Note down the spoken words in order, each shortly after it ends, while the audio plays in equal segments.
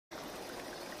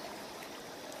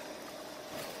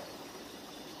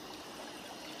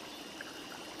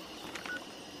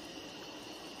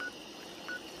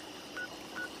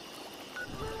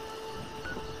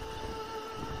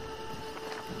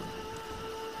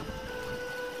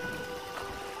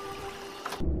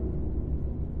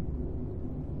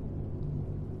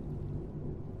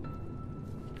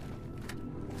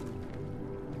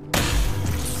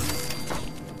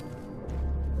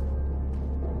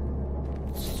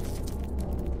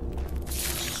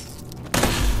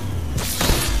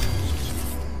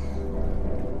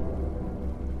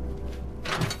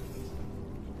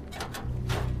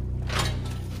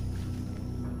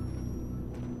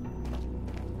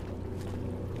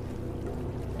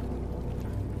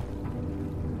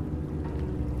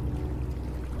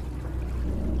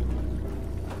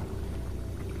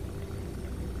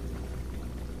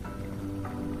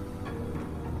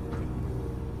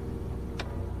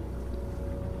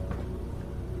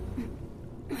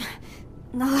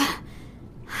No,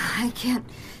 I can't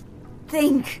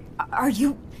think. Are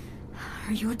you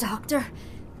a doctor?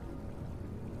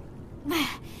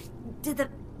 Did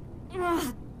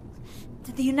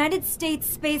the United States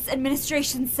Space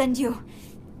Administration send you?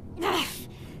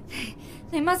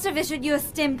 They must have issued you a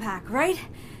stim pack, right?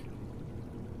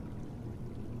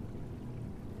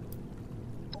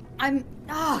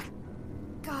 Oh,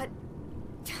 God.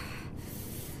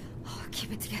 Oh,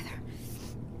 keep it together.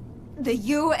 The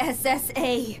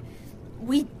USSA.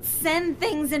 We send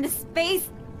things into space.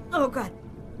 Oh, God.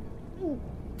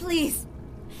 Please.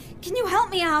 Can you help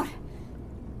me out?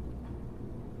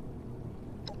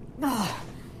 Oh,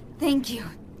 thank you.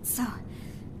 So,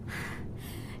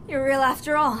 you're real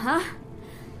after all, huh?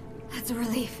 That's a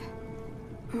relief.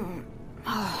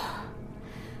 Oh,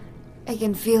 I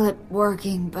can feel it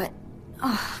working, but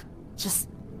just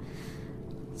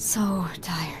so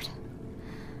tired.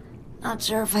 Not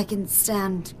sure if I can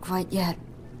stand quite yet.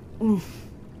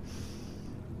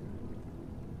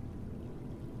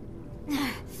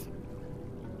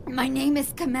 My name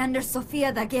is Commander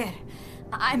Sofia Daguerre.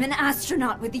 I'm an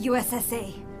astronaut with the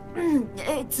USSA.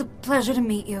 It's a pleasure to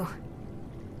meet you.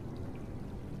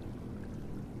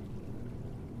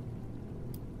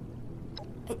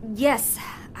 Yes,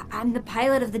 I'm the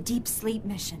pilot of the Deep Sleep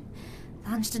mission,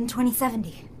 launched in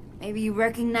 2070. Maybe you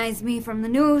recognize me from the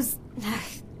news.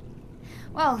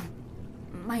 Well,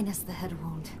 minus the head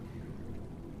wound.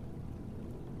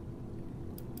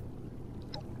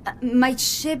 My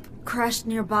ship crashed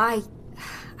nearby.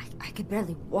 I could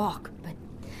barely walk, but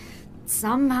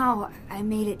somehow I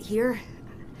made it here.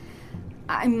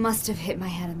 I must have hit my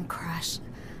head in the crash.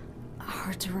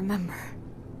 Hard to remember.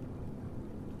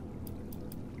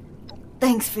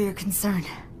 Thanks for your concern.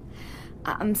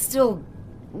 I'm still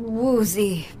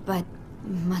woozy, but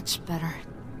much better.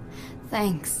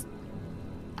 Thanks.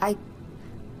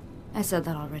 I said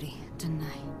that already, didn't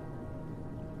I?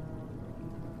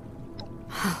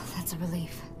 Oh, that's a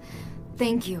relief.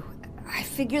 Thank you. I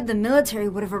figured the military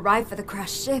would have arrived for the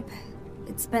crashed ship.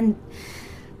 It's been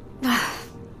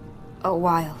a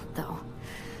while, though.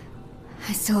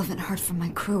 I still haven't heard from my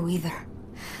crew either.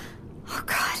 Oh,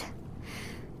 God.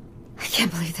 I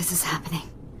can't believe this is happening.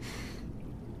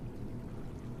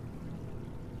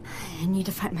 I need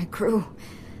to find my crew.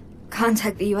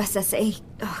 Contact the USSA.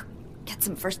 Get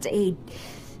some first aid.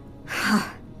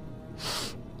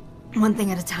 One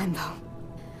thing at a time, though.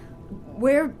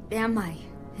 Where am I,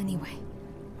 anyway?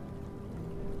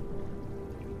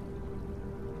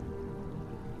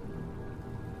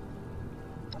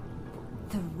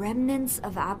 The remnants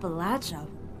of Appalachia?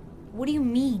 What do you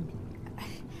mean?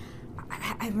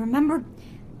 I remember...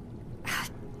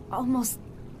 almost...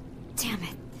 Damn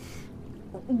it.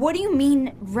 What do you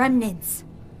mean, remnants?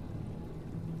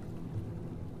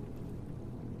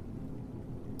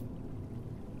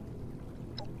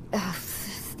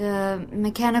 The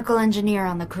mechanical engineer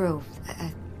on the crew,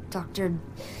 Dr.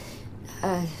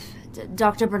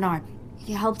 Bernard.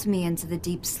 He helped me into the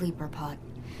deep sleeper pod.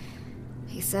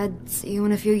 He said, see you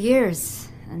in a few years,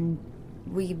 and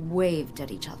we waved at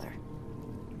each other.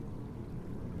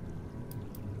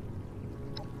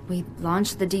 We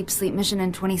launched the deep sleep mission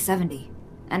in 2070,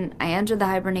 and I entered the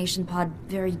hibernation pod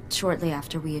very shortly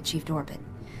after we achieved orbit.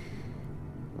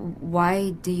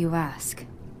 Why do you ask?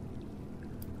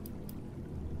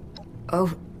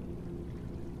 Oh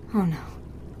no.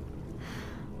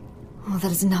 Oh, that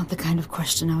is not the kind of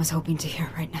question I was hoping to hear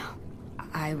right now.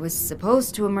 I was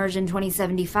supposed to emerge in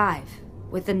 2075,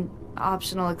 with an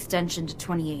optional extension to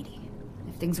 2080,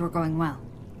 if things were going well.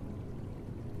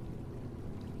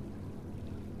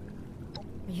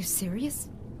 Are you serious?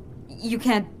 You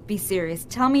can't be serious.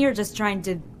 Tell me you're just trying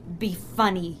to be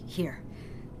funny here.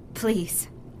 Please.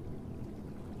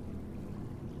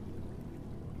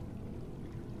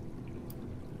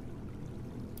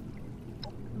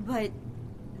 But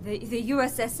the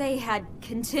USSA had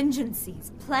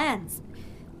contingencies, plans,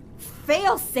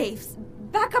 fail-safes,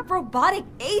 backup robotic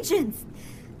agents.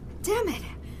 Damn it.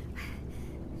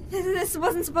 This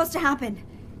wasn't supposed to happen.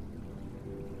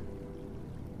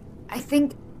 I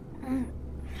think...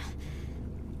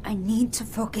 I need to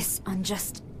focus on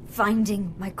just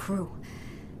finding my crew.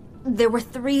 There were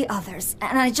 3 others,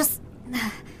 and I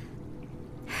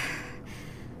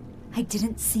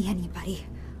didn't see anybody.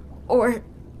 Or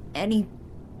any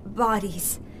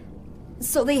bodies.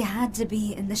 So they had to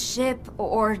be in the ship,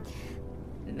 or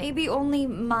maybe only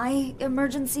my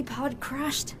emergency pod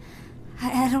crashed.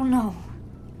 I don't know.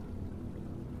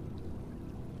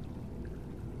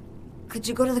 Could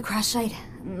you go to the crash site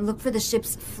and look for the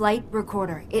ship's flight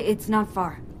recorder? It's not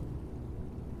far.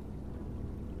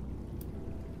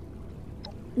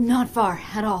 Not far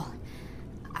at all.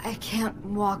 I can't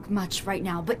walk much right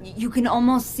now, but you can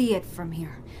almost see it from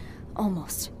here.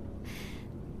 Almost.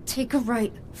 Take a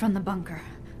right from the bunker.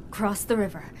 Cross the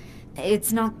river.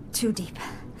 It's not too deep.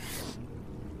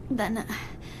 Then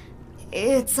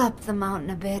it's up the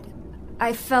mountain a bit.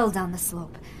 I fell down the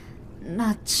slope.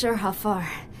 Not sure how far.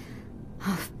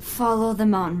 Follow the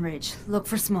mountain ridge. Look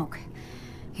for smoke.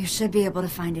 You should be able to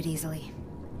find it easily.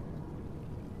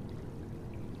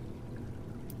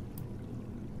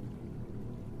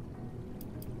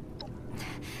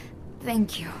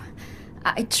 Thank you.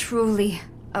 I truly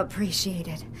appreciate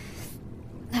it.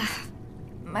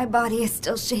 My body is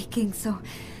still shaking, so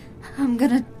I'm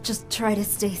gonna just try to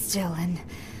stay still and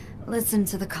listen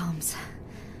to the comms.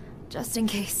 Just in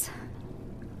case.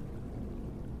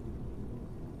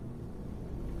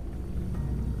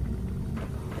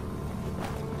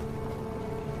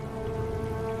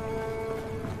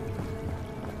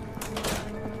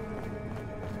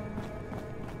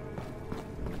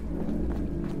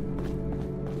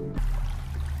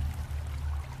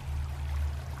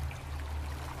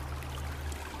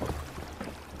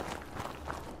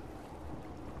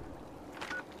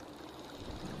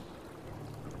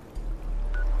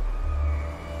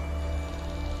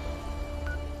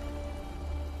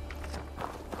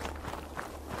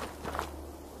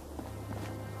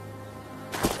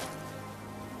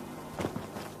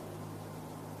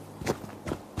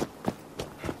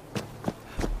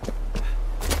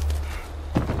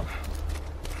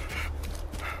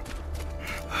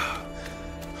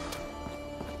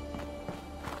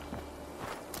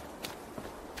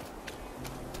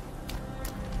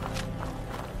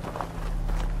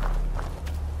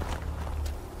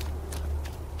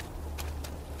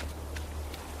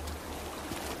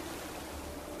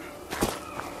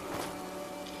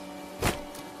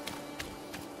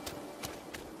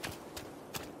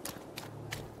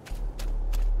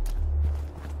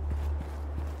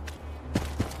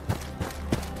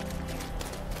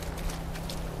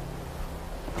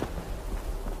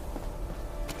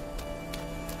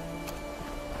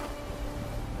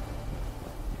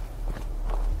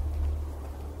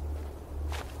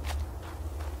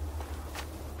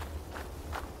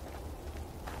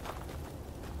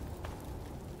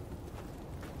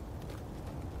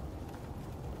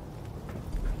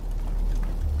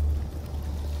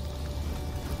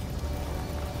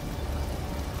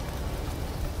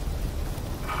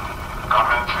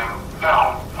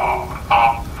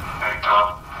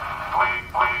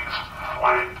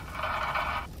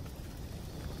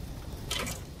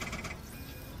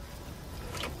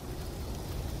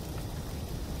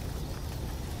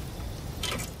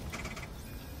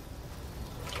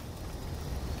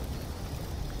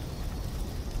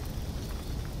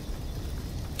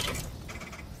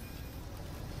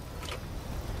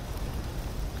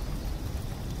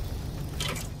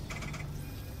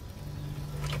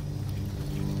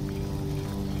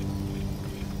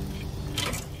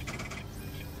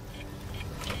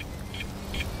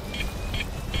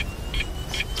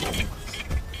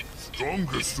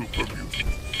 Stronger super mutant.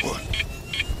 What?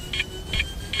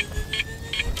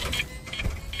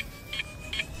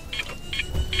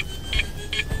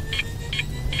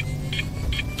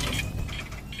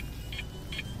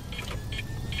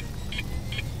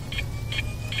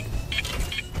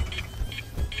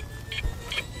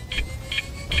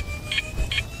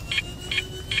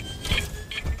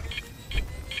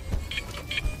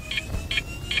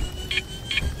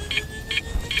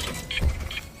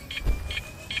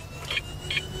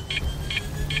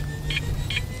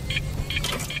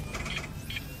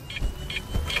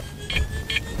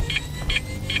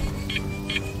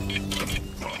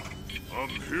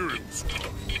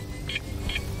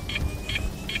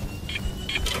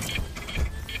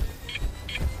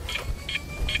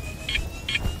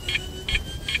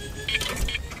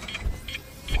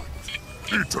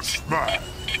 Eat a smash!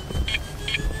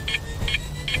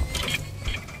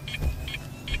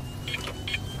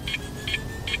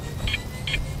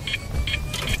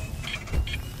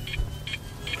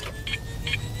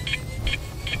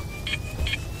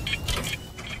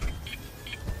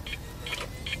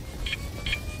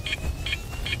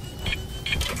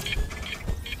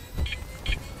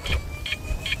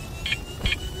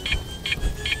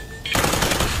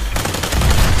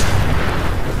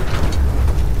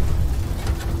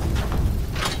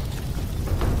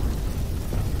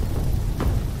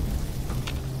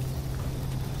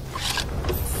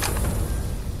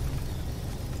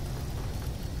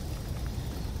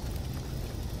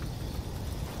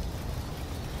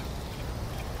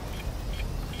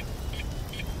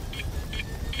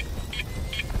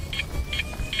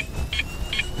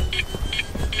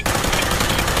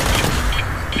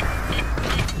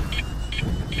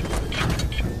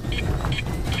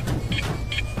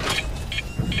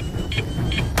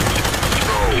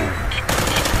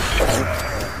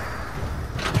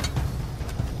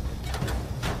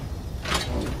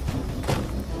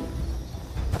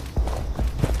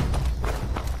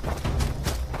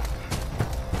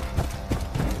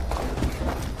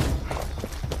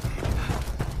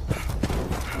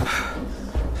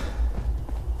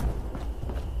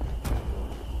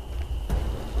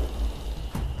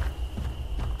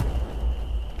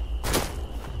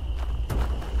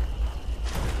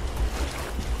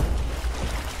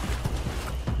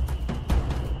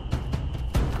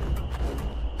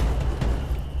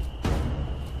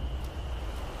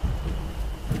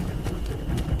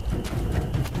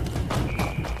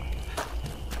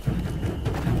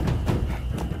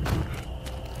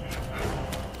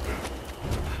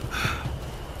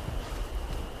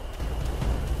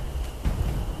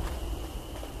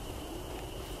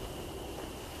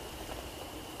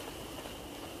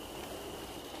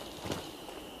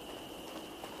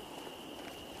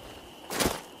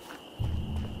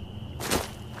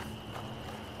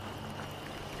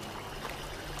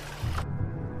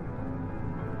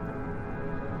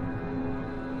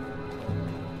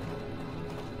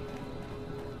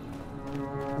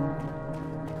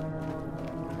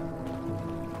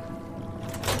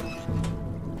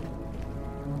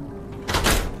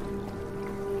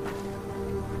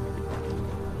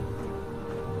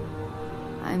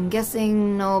 I'm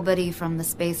guessing nobody from the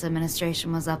Space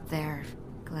Administration was up there,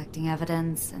 collecting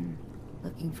evidence and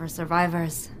looking for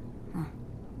survivors. Huh.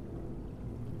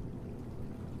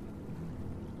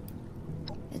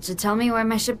 It should tell me why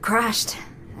my ship crashed,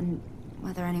 and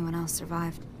whether anyone else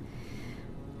survived.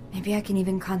 Maybe I can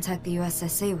even contact the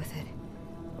USSA with it.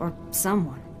 Or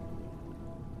someone.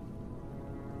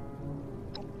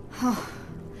 Oh,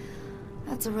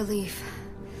 that's a relief.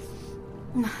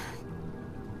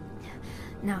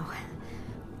 Now,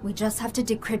 we just have to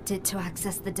decrypt it to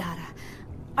access the data.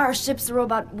 Our ship's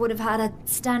robot would have had a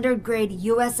standard-grade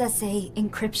USSA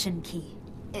encryption key.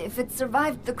 If it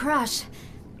survived the crash,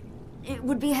 it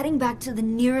would be heading back to the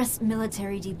nearest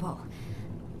military depot.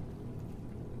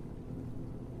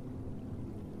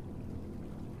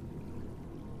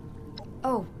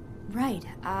 Oh, right.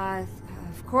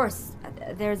 Of course.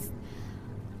 There's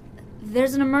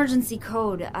an emergency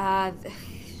code.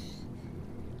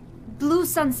 Blue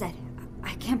Sunset.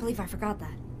 I can't believe I forgot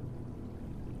that.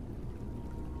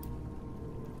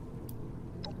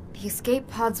 The escape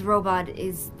pod's robot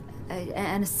is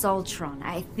an Assaultron,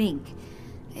 I think.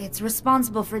 It's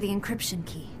responsible for the encryption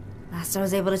key. Last I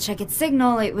was able to check its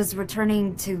signal, it was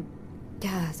returning to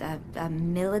a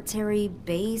military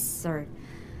base or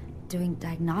doing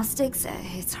diagnostics.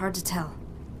 It's hard to tell.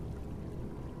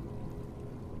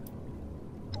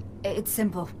 It's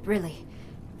simple, really.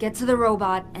 Get to the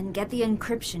robot and get the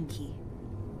encryption key.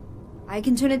 I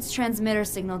can tune its transmitter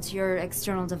signal to your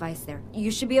external device there.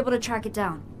 You should be able to track it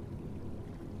down.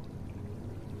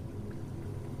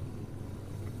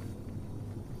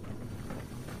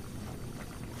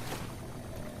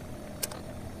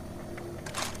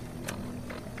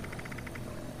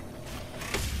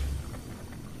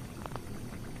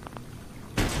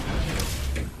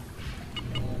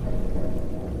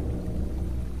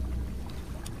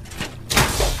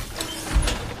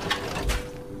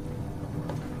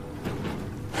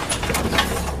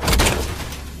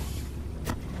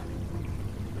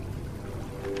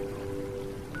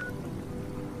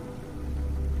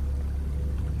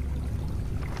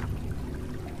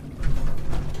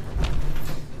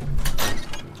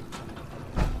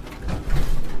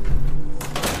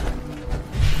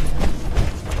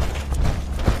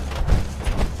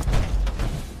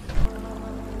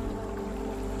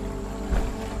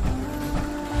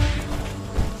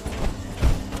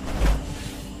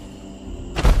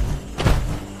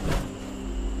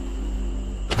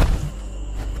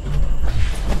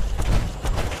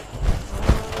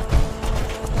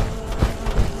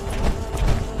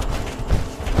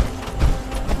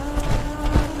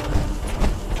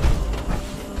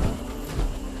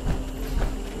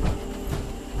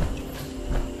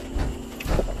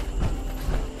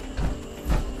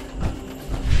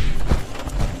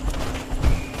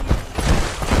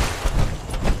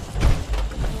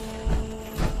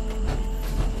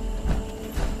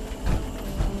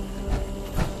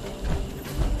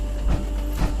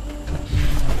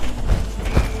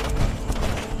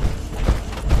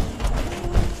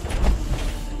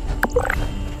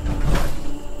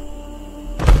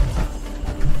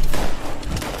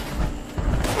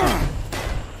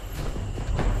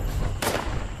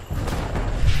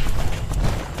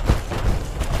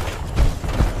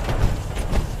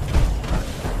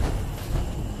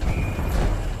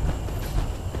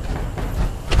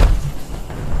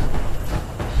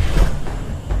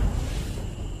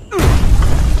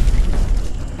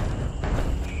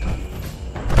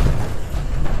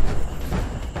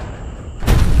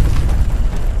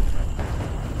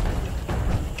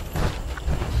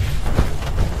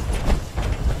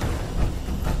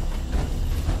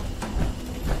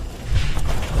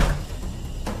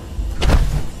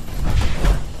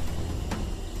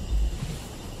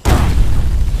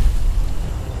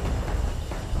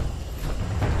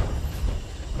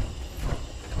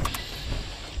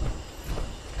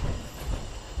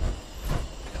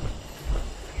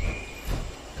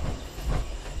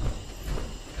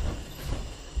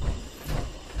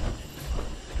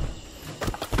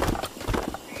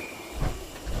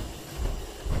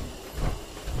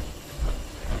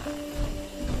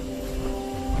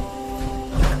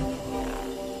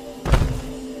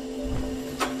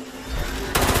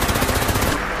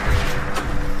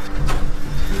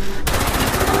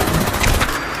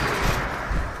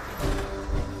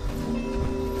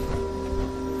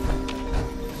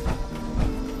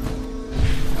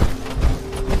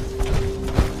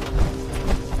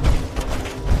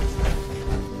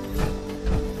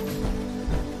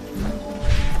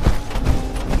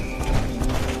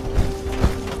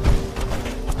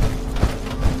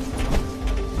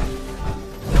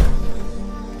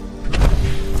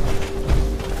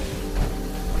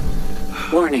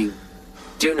 Warning.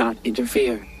 Do not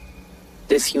interfere.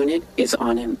 This unit is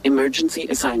on an emergency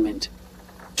assignment.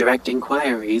 Direct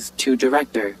inquiries to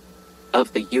Director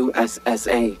of the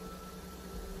USSA.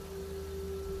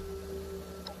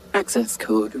 Access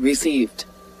code received.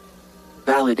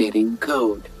 Validating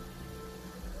code.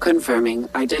 Confirming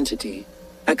identity.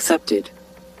 Accepted.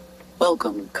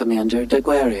 Welcome, Commander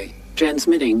Daguerre.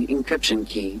 Transmitting encryption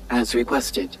key as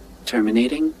requested.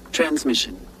 Terminating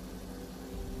transmission.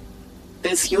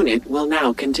 This unit will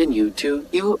now continue to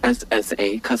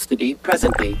USSA custody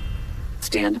presently.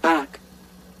 Stand back.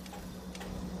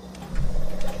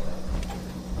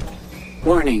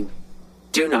 Warning.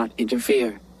 Do not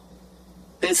interfere.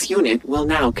 This unit will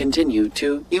now continue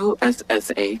to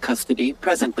USSA custody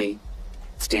presently.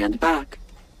 Stand back.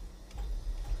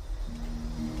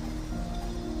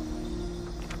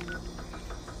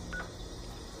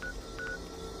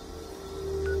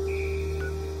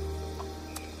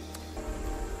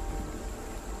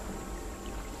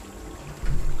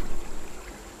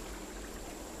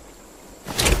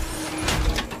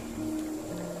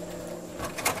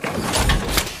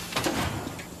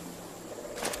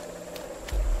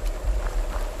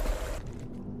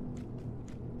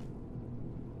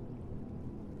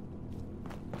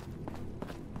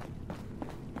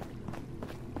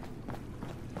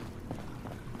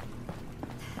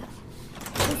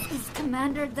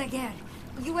 Commander Daguerre,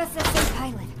 USSA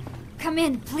pilot. Come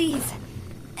in, please.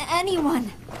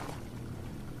 Anyone.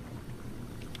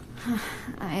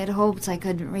 I had hoped I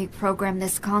could reprogram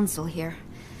this console here.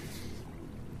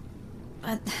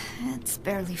 But it's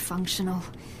barely functional.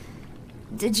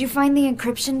 Did you find the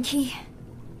encryption key?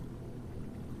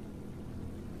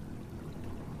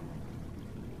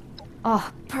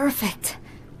 Oh, perfect.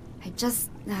 I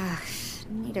just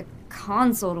need a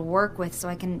console to work with so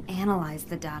I can analyze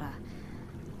the data.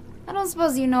 I don't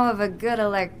suppose you know of a good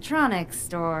electronics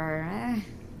store, eh?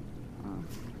 Oh.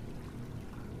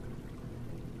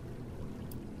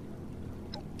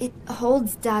 It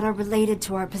holds data related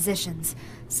to our positions,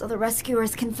 so the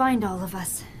rescuers can find all of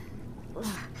us.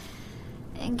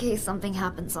 In case something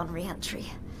happens on re-entry.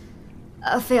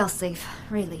 A failsafe,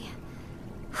 really.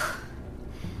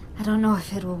 I don't know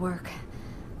if it will work.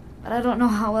 But I don't know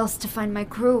how else to find my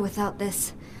crew without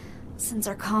this, since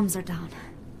our comms are down.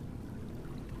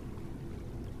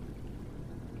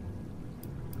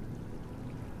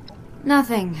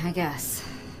 Nothing, I guess.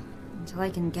 Until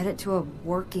I can get it to a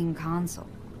working console.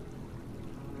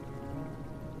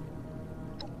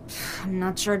 I'm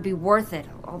not sure it'd be worth it,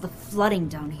 all the flooding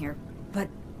down here. But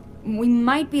we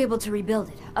might be able to rebuild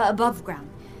it, above ground.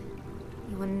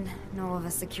 You wouldn't know of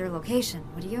a secure location,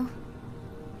 would you?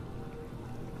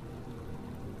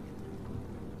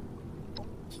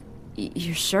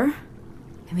 You're sure?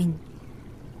 I mean,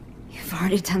 you've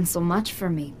already done so much for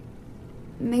me.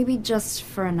 Maybe just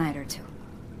for a night or two.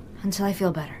 Until I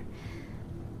feel better.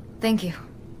 Thank you.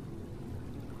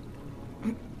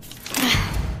 I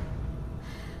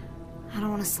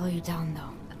don't want to slow you down, though.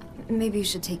 Maybe you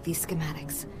should take these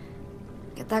schematics.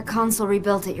 Get that console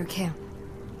rebuilt at your camp.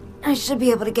 I should be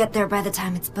able to get there by the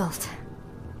time it's built.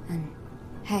 And,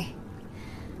 hey,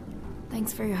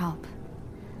 thanks for your help.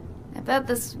 I bet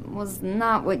this was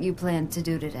not what you planned to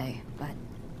do today, but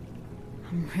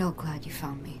I'm real glad you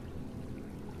found me.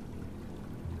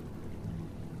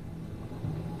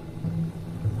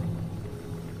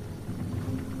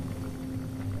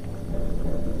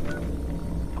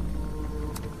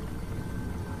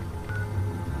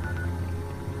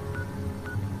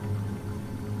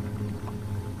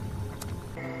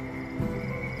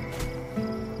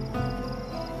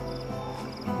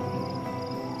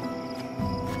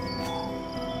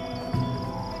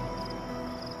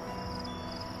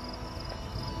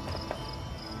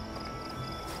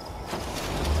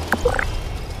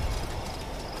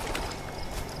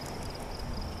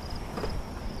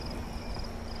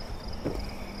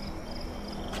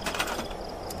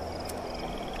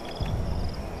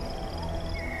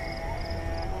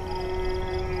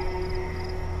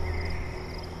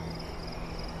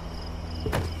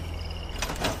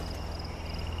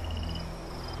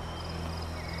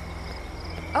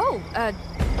 Oh,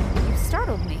 you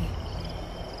startled me.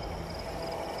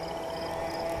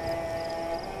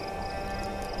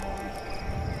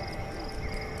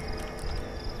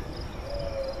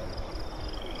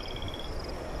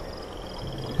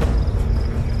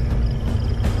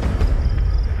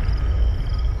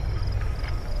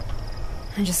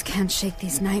 I just can't shake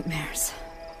these nightmares.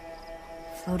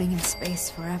 Floating in space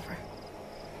forever.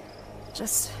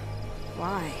 Just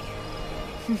why?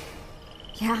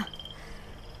 Yeah.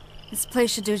 This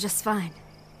place should do just fine.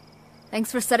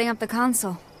 Thanks for setting up the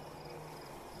console.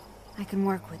 I can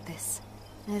work with this.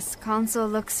 This console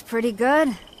looks pretty good.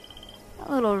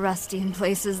 A little rusty in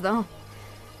places, though.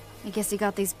 I guess you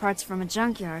got these parts from a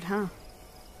junkyard, huh?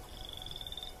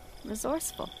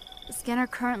 Resourceful. The scanner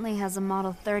currently has a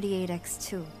model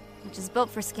 38X2, which is built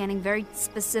for scanning very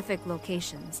specific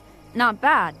locations. Not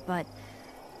bad, but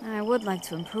I would like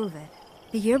to improve it.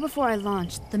 The year before I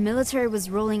launched, the military was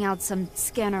rolling out some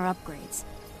scanner upgrades.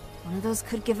 One of those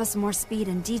could give us more speed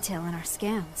and detail in our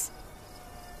scans.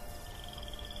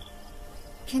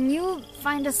 Can you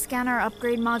find a scanner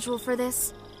upgrade module for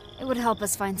this? It would help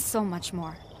us find so much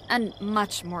more, and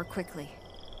much more quickly.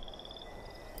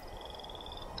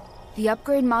 The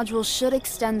upgrade module should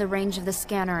extend the range of the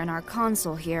scanner in our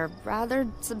console here rather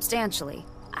substantially.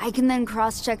 I can then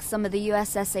cross-check some of the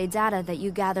USSA data that you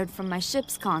gathered from my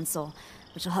ship's console,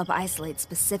 which will help isolate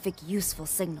specific useful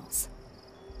signals.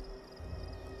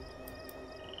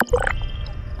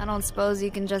 I don't suppose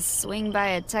you can just swing by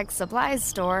a tech supplies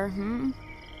store, hmm?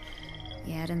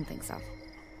 Yeah, I didn't think so.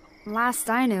 Last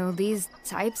I knew, these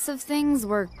types of things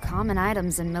were common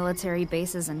items in military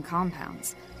bases and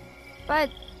compounds. But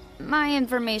my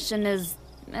information is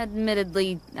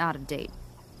admittedly out of date.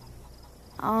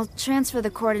 I'll transfer the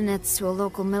coordinates to a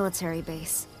local military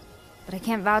base, but I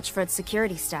can't vouch for its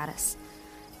security status.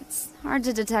 It's hard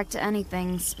to detect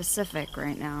anything specific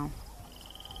right now.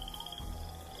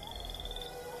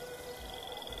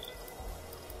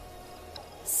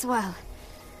 Swell.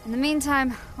 In the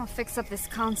meantime, I'll fix up this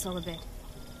console a bit.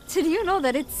 Did you know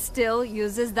that it still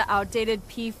uses the outdated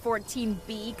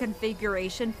P14B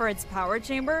configuration for its power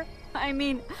chamber? I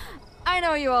mean, I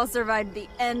know you all survived the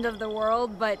end of the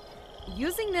world, but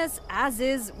using this as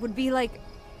is would be like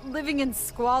living in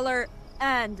squalor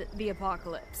and the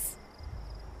apocalypse.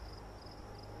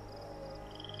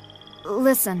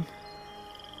 Listen,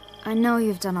 I know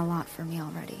you've done a lot for me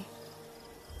already.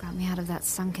 Got me out of that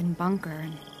sunken bunker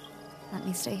and let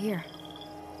me stay here.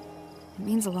 It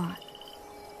means a lot.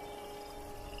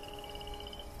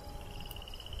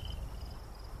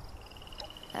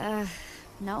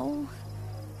 No.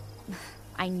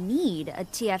 I need a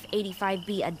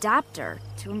TF-85B adapter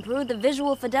to improve the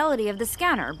visual fidelity of the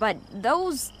scanner, but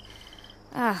those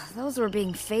were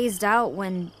being phased out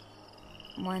when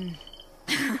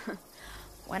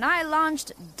when I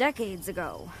launched decades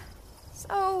ago.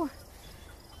 So,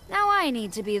 now I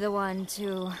need to be the one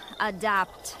to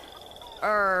adapt,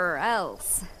 or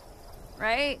else.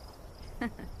 Right?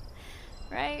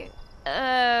 Right?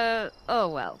 Oh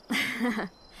well.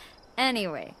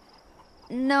 Anyway.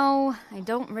 No, I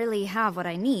don't really have what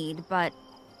I need, but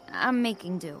I'm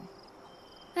making do.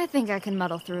 I think I can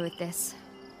muddle through with this.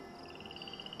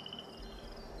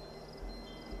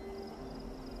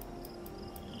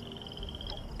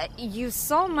 You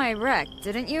saw my wreck,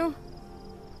 didn't you?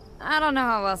 I don't know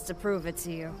how else to prove it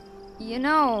to you. You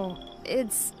know,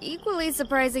 it's equally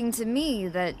surprising to me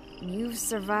that you've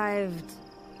survived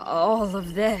all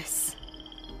of this.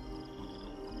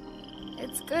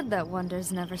 It's good that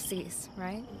wonders never cease,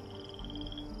 right?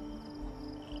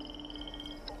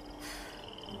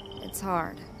 It's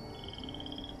hard.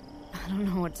 I don't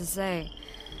know what to say.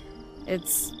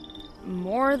 It's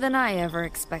more than I ever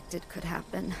expected could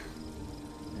happen.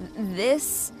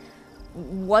 This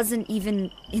wasn't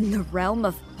even in the realm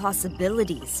of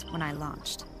possibilities when I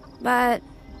launched. But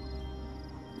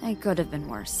it could have been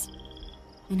worse.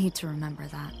 I need to remember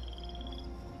that.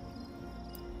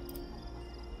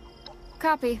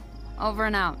 Copy. Over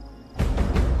and out.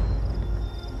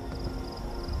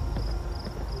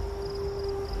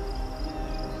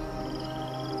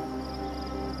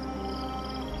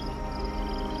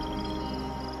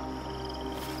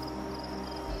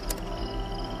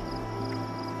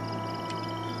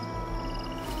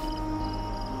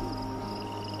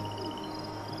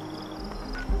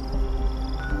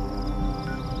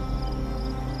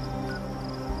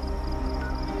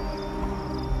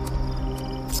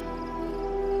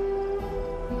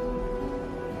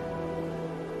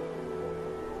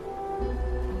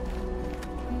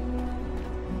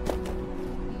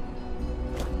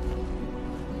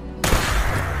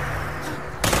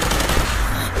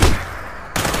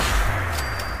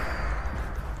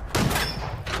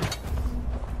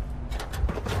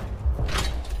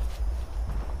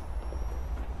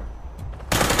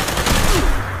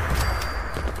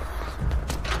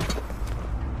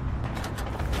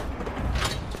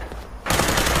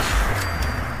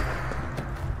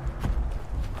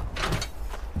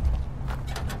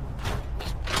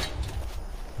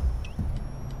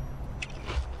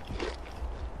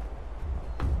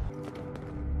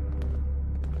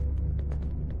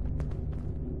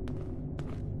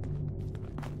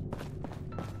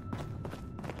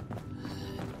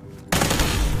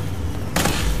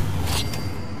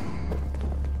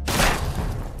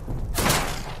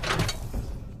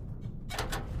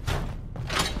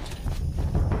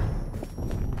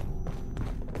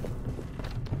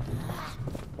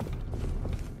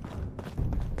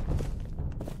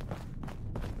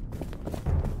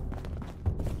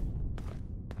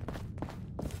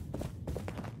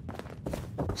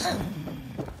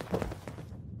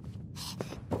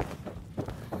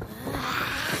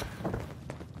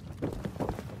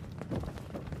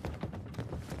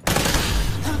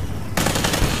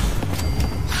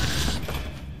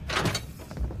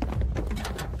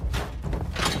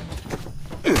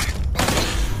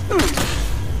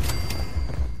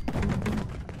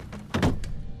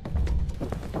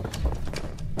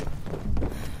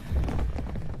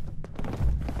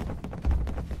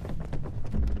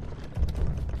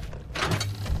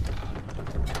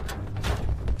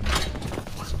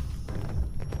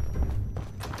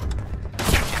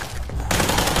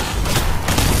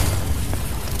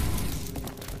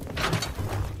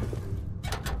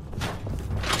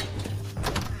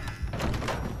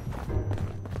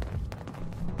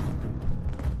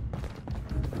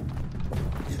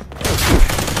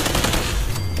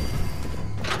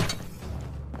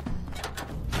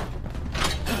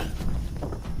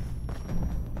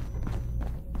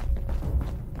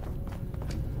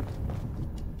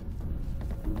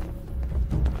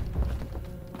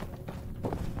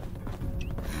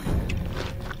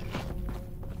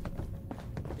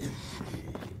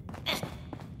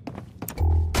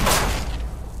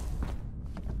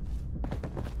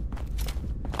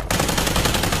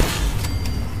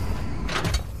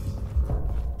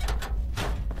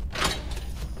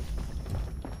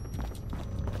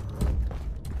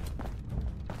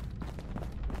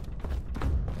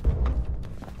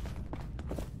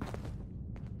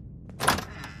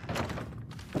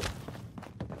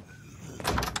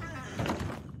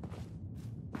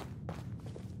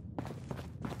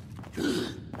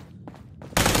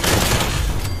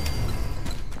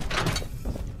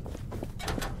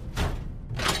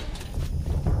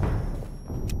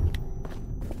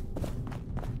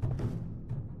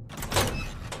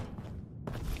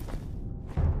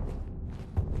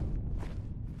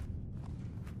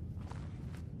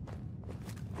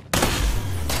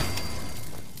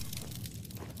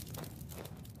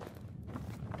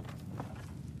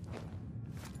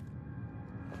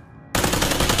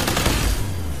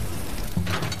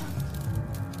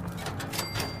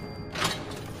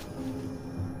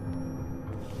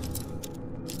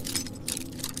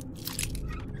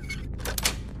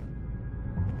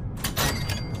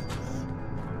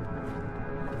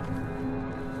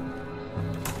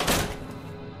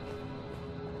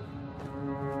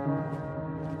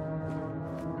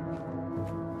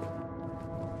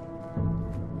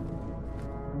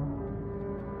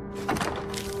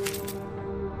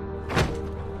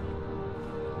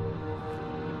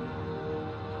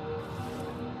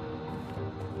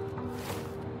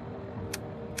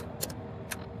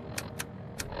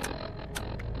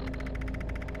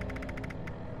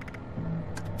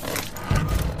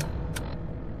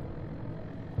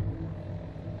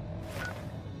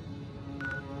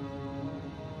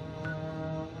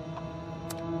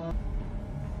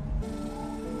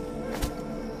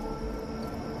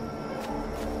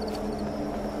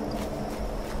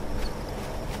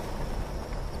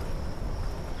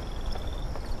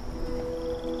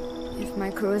 My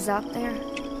crew is out there.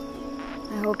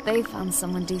 I hope they found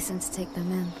someone decent to take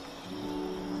them in.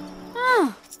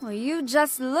 Oh, well, you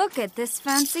just look at this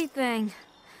fancy thing.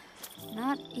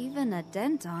 Not even a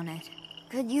dent on it.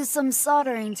 Could use some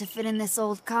soldering to fit in this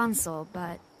old console,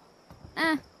 but...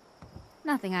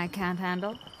 nothing I can't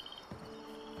handle.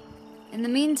 In the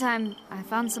meantime, I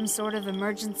found some sort of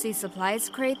emergency supplies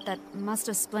crate that must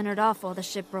have splintered off while the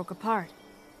ship broke apart.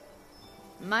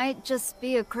 Might just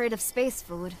be a crate of space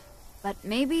food. But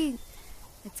maybe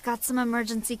it's got some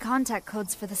emergency contact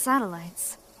codes for the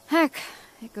satellites. Heck,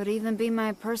 it could even be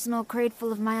my personal crate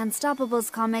full of my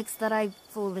Unstoppables comics that I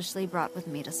foolishly brought with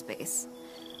me to space.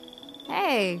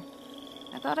 Hey,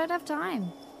 I thought I'd have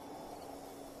time.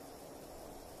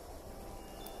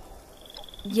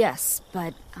 Yes,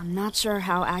 but I'm not sure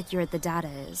how accurate the data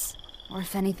is, or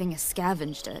if anything has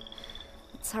scavenged it.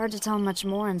 It's hard to tell much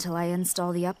more until I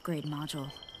install the upgrade module.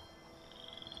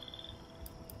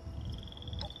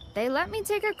 They let me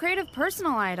take a crate of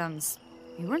personal items.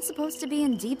 We weren't supposed to be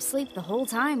in deep sleep the whole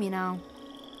time, you know.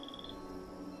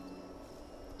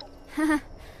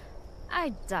 I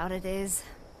doubt it is.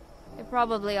 They're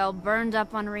probably all burned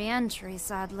up on re-entry,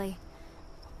 sadly.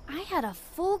 I had a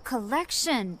full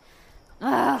collection.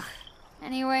 Ugh.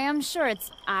 Anyway, I'm sure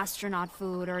it's astronaut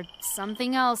food or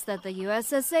something else that the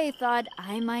USSA thought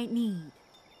I might need.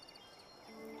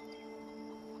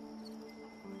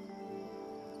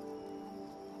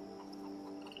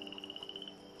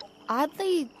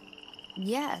 Oddly,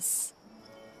 yes.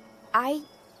 I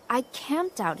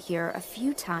camped out here a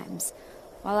few times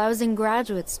while I was in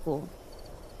graduate school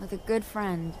with a good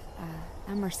friend,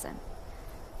 Emerson.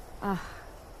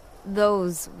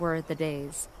 Those were the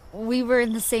days. We were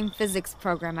in the same physics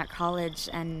program at college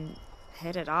and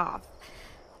hit it off.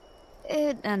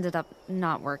 It ended up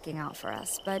not working out for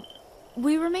us, but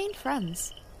we remained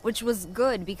friends, which was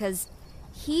good because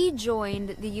he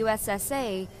joined the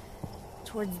USSA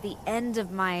towards the end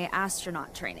of my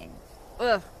astronaut training.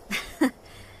 Ugh.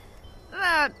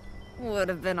 That would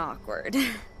have been awkward.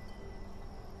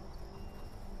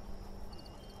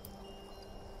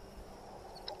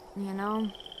 You know,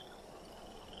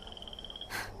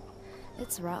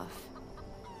 it's rough.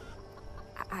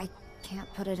 I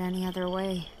can't put it any other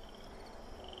way.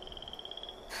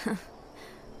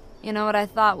 You know what I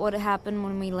thought would happen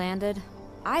when we landed?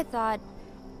 I thought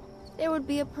there would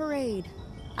be a parade.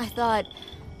 I thought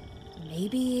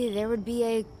maybe there would be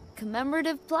a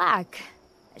commemorative plaque.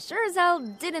 I sure as hell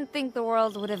didn't think the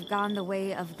world would have gone the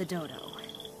way of the dodo,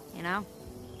 you know?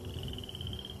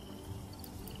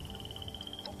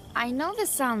 I know this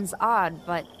sounds odd,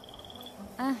 but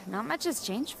not much has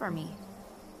changed for me.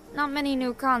 Not many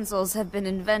new consoles have been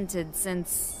invented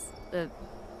since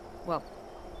well,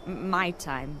 my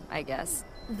time, I guess.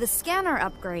 The scanner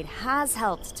upgrade has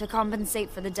helped to compensate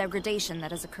for the degradation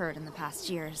that has occurred in the past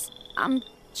years. I'm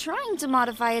trying to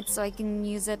modify it so I can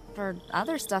use it for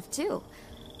other stuff too.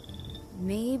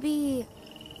 Maybe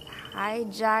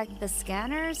hijack the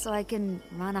scanner so I can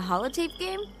run a holotape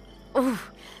game? Ooh.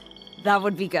 That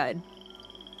would be good.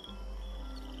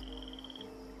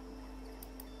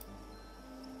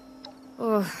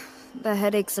 Oh, the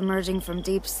headaches emerging from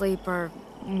deep sleep are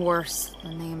worse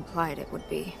than they implied it would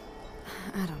be.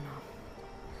 I don't know.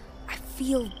 I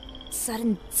feel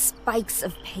sudden spikes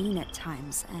of pain at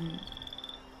times, and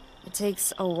it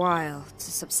takes a while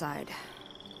to subside.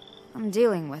 I'm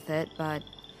dealing with it, but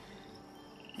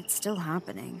it's still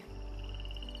happening.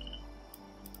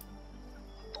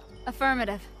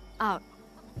 Affirmative. Out.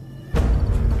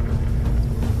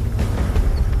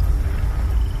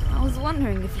 I was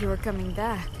wondering if you were coming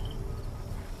back.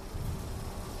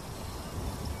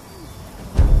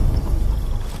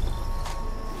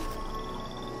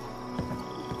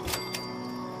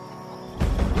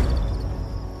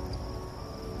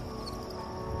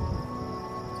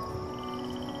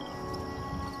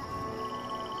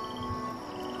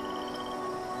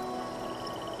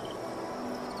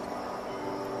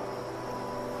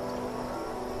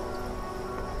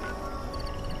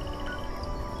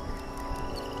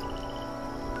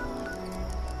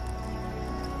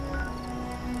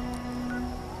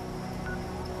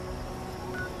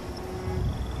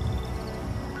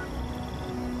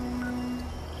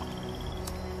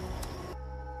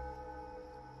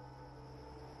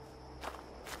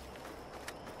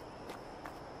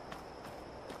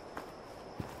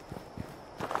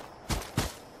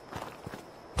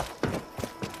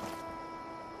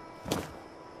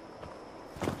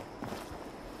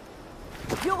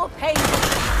 You will pay for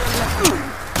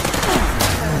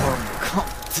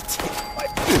Come to take my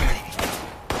blade.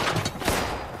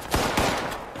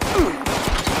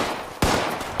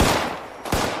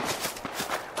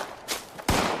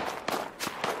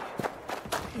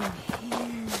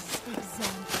 In his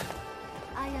example,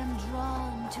 I am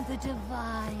drawn to the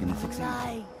divine In this example,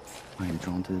 light. I am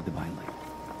drawn to the divine light.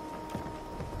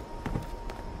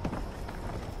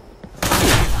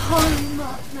 Holy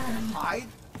Mothman, I...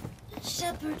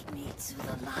 shepherd me to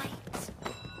the light.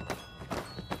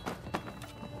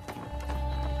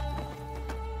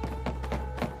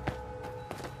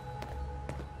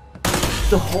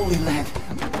 The Holy Land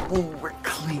will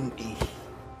reclaim me.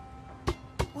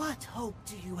 What hope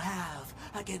do you have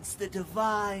against the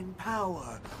divine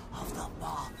power of the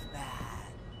Mothman?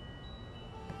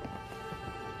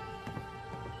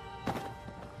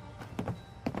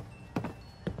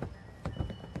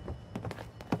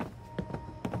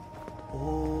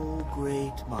 O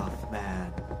great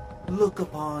Mothman, look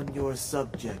upon your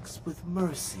subjects with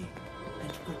mercy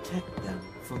and protect them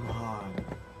from harm.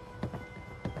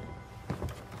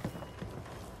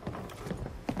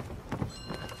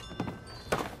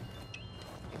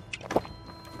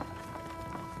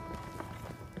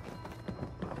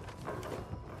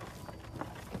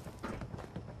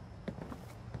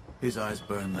 His eyes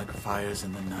burn like fires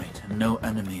in the night, and no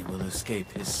enemy will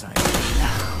escape his sight.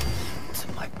 Now,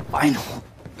 to my final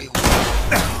reward.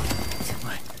 To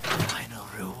my final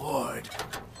reward.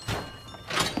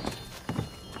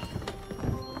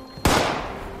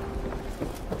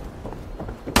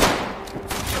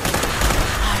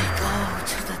 I go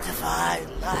to the divine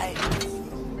light.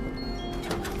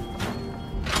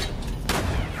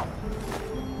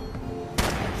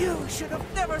 You should have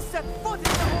never set foot in the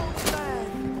Holy Land.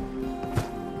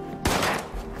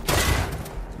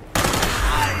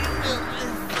 I will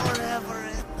live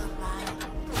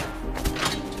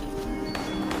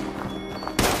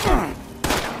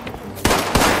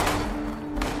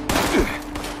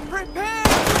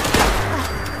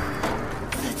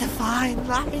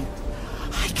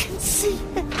see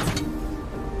it.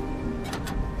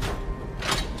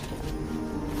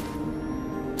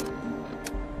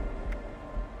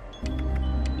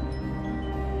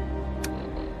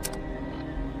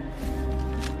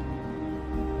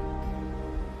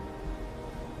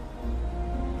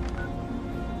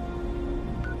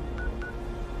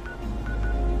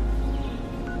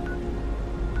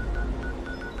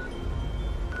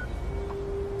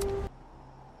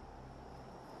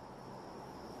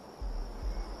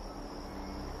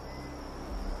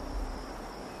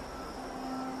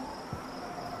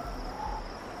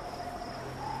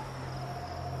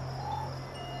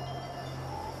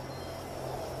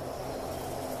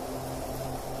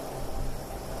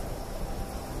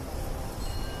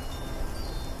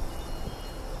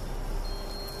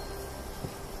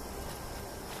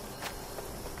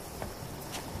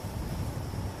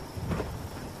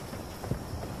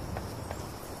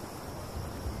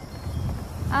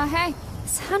 Hey,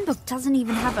 this handbook doesn't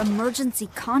even have emergency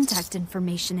contact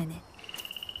information in it.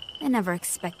 I never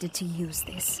expected to use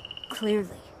this,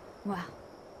 clearly. Well,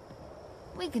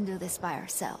 we can do this by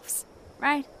ourselves,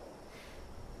 right?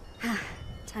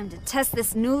 Time to test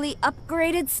this newly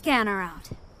upgraded scanner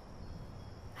out.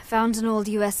 I found an old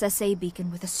USSA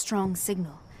beacon with a strong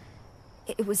signal.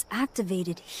 It was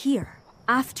activated here,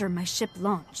 after my ship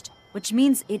launched, which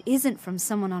means it isn't from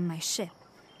someone on my ship.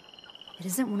 It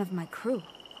isn't one of my crew.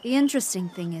 The interesting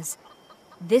thing is,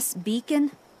 this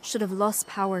beacon should have lost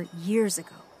power years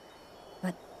ago,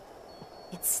 but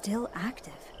it's still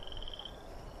active.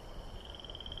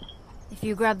 If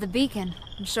you grab the beacon,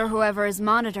 I'm sure whoever is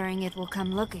monitoring it will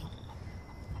come looking.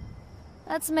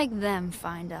 Let's make them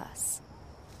find us.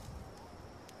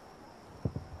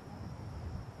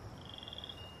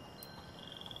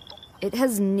 It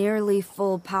has nearly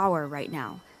full power right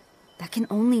now. That can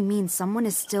only mean someone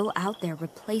is still out there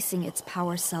replacing its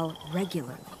power cell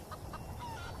regularly.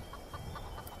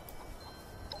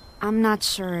 I'm not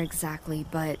sure exactly,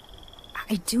 but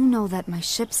I do know that my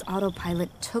ship's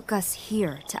autopilot took us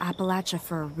here to Appalachia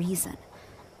for a reason.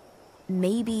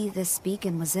 Maybe this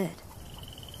beacon was it.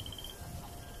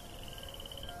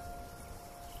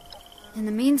 In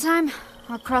the meantime,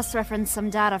 I'll cross-reference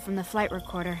some data from the flight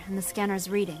recorder and the scanner's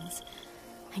readings.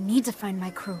 I need to find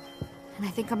my crew. And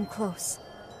I think I'm close.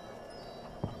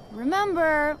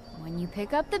 Remember, when you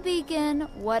pick up the beacon,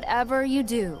 whatever you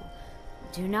do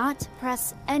not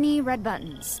press any red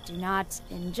buttons, do not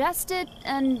ingest it,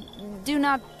 and do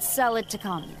not sell it to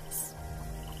communists.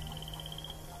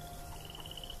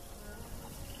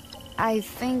 I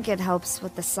think it helps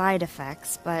with the side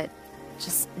effects, but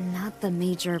just not the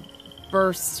major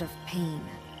bursts of pain.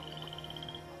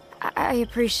 I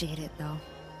appreciate it, though.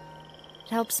 It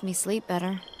helps me sleep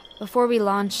better. Before we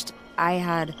launched, I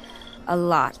had a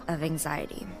lot of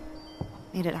anxiety.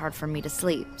 Made it hard for me to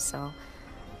sleep, so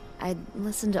I'd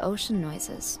listen to ocean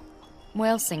noises.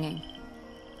 Whale singing.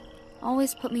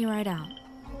 Always put me right out.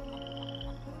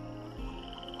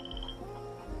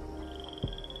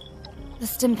 The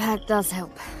stim pack does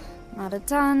help. Not a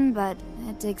ton, but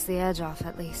it takes the edge off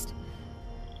at least.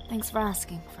 Thanks for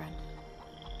asking, friend.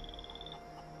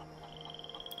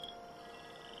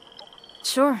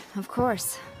 Sure, of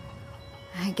course.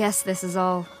 I guess this is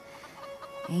all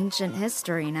ancient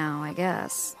history now, I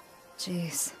guess.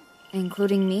 Jeez.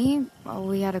 Including me, well,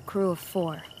 we had a crew of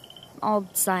 4. All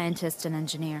scientists and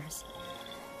engineers.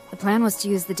 The plan was to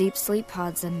use the deep sleep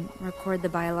pods and record the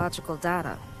biological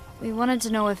data. We wanted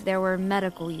to know if there were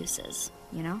medical uses,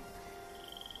 you know?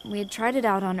 We had tried it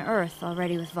out on Earth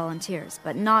already with volunteers,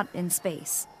 but not in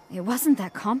space. It wasn't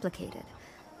that complicated.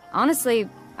 Honestly,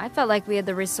 I felt like we had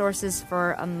the resources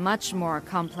for a much more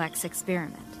complex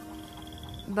experiment.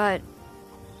 But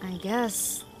I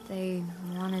guess they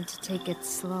wanted to take it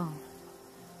slow.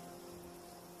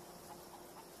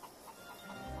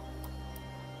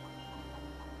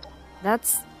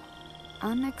 That's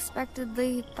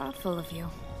unexpectedly thoughtful of you.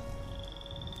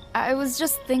 I was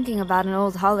just thinking about an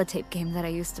old holotape game that I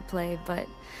used to play, but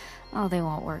they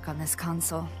won't work on this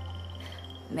console.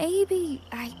 Maybe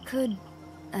I could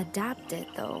adapt it,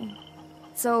 though.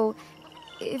 So,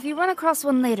 if you run across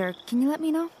one later, can you let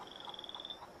me know?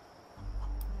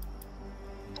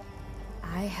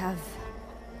 I have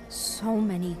so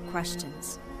many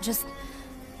questions. Just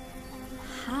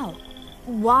how?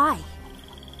 Why?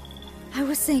 I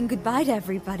was saying goodbye to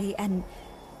everybody, and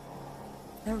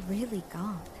they're really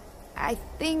gone. I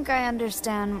think I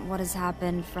understand what has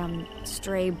happened from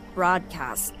stray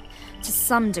broadcasts to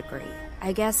some degree.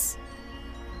 I guess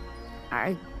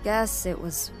it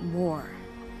was war.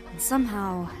 And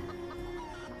somehow,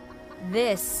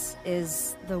 this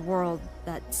is the world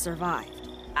that survived.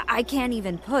 I can't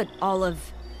even put all of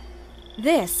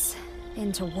this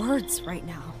into words right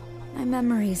now. My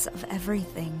memories of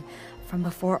everything from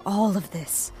before all of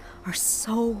this are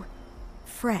so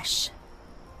fresh,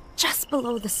 just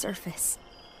below the surface.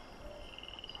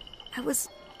 I was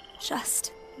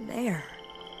just there.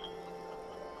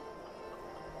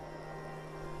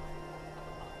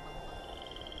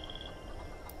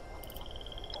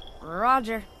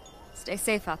 Roger. Stay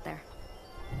safe out there.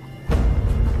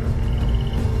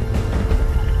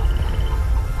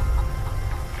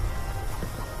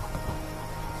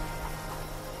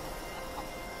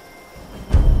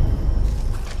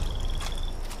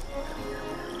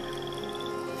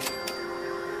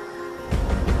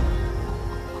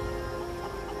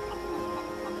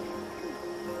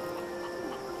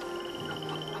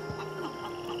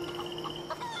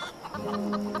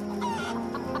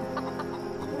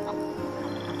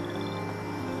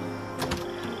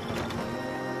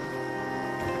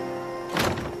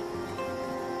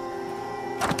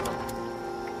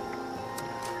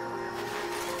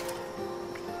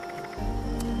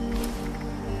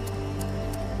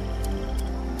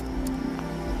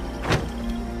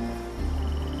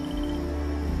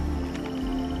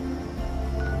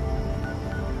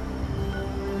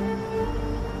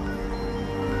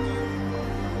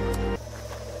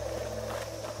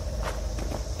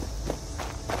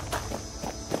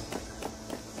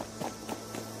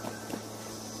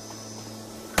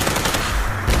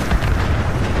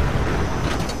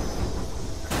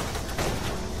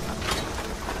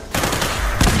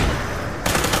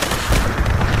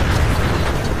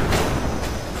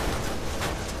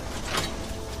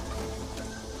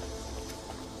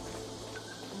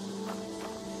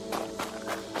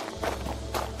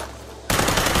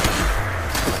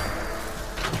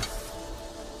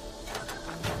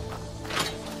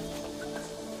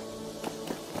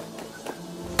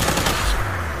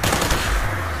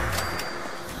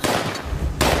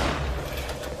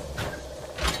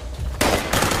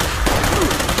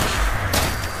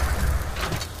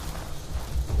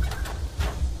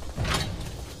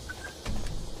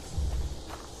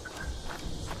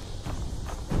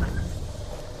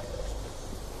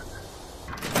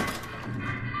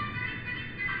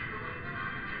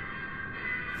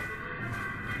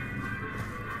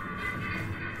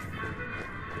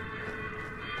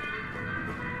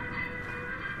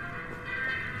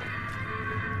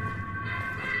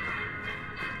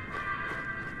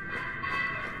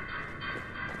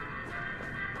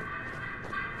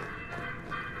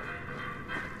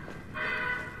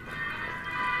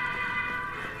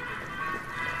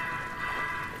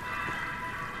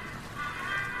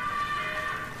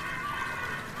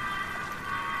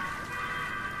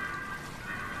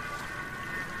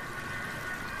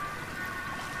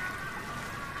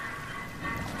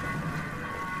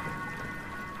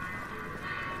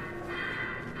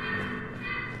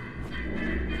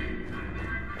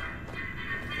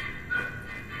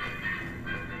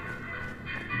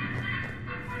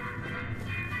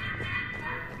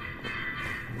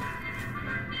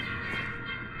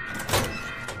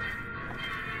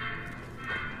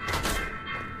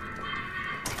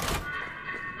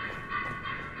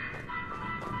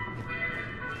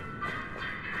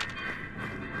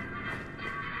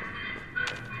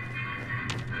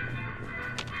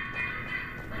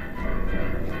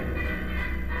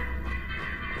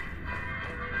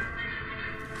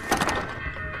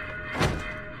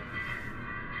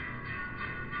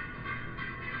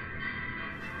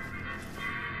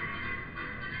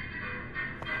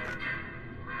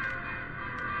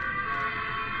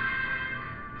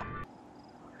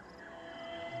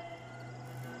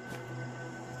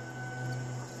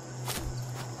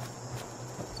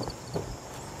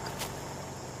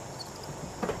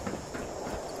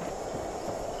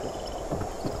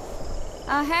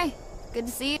 Hey. Good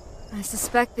to see you. I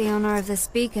suspect the owner of this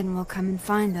beacon will come and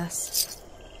find us.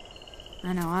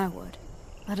 I know I would.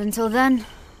 But until then,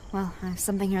 well, I have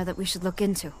something here that we should look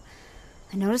into.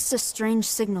 I noticed a strange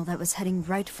signal that was heading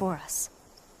right for us.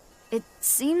 It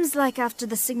seems like after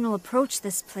the signal approached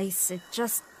this place, it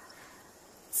just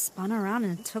spun around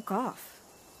and took off.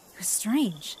 It was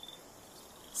strange.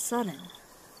 Sudden.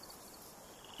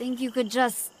 Think you could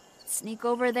just sneak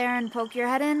over there and poke your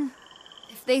head in?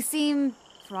 If they seem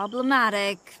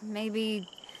problematic, maybe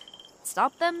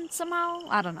stop them somehow?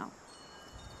 I don't know.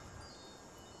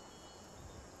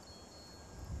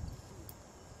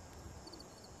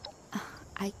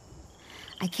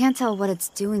 I can't tell what it's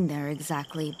doing there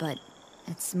exactly, but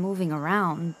it's moving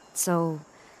around, so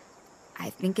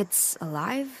I think it's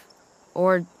alive?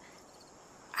 Or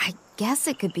I guess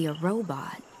it could be a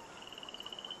robot.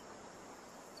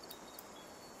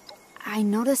 I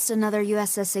noticed another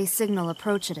USSA signal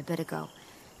approach it a bit ago,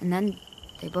 and then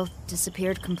they both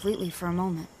disappeared completely for a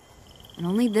moment. And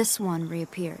only this one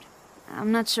reappeared.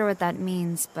 I'm not sure what that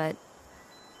means, but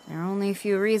there are only a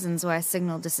few reasons why a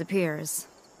signal disappears.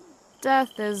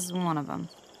 Death is one of them.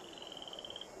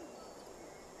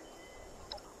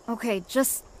 Okay,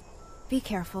 just be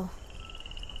careful.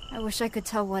 I wish I could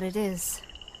tell what it is.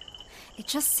 It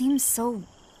just seems so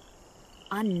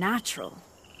unnatural.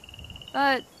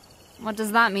 But what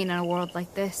does that mean in a world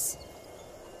like this?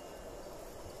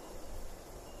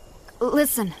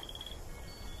 Listen,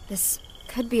 this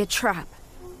could be a trap.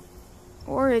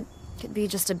 Or it could be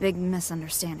just a big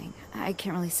misunderstanding. I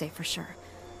can't really say for sure.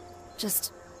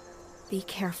 Just be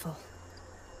careful.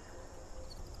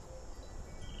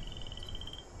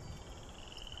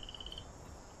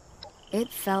 It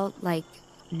felt like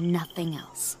nothing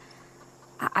else.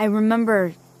 I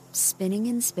remember spinning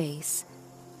in space,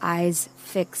 eyes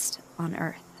fixed on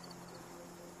Earth.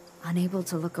 Unable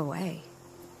to look away.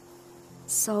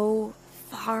 So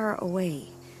far away.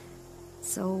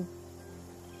 So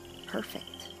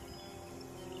perfect.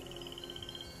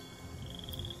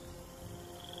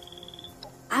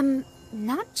 I'm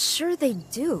not sure they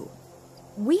do.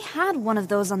 We had one of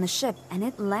those on the ship, and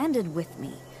it landed with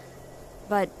me.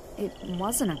 But it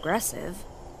wasn't aggressive.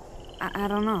 I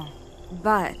don't know.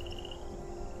 But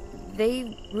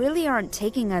they really aren't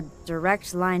taking a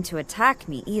direct line to attack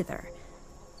me either.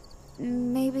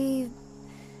 Maybe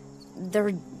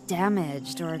they're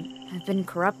damaged or have been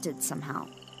corrupted somehow.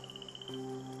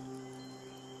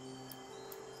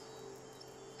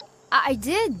 I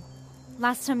did.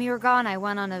 Last time you were gone, I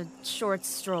went on a short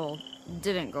stroll.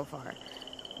 Didn't go far.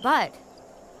 But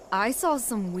I saw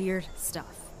some weird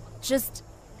stuff. Just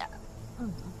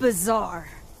bizarre.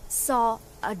 Saw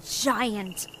a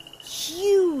giant,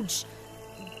 huge,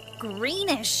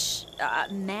 greenish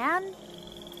man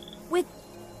with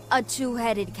a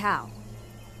two-headed cow.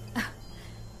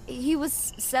 He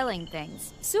was selling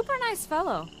things. Super nice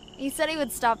fellow. He said he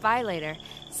would stop by later.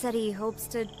 Said he hopes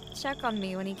to check on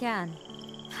me when he can.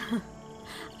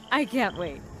 I can't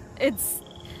wait. It's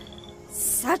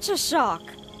such a shock,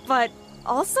 but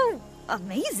also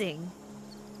amazing.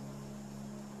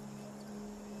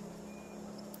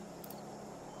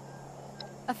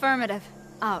 Affirmative.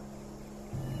 Out.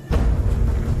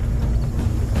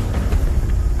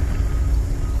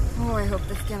 Oh, I hope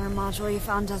the scanner module you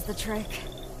found does the trick.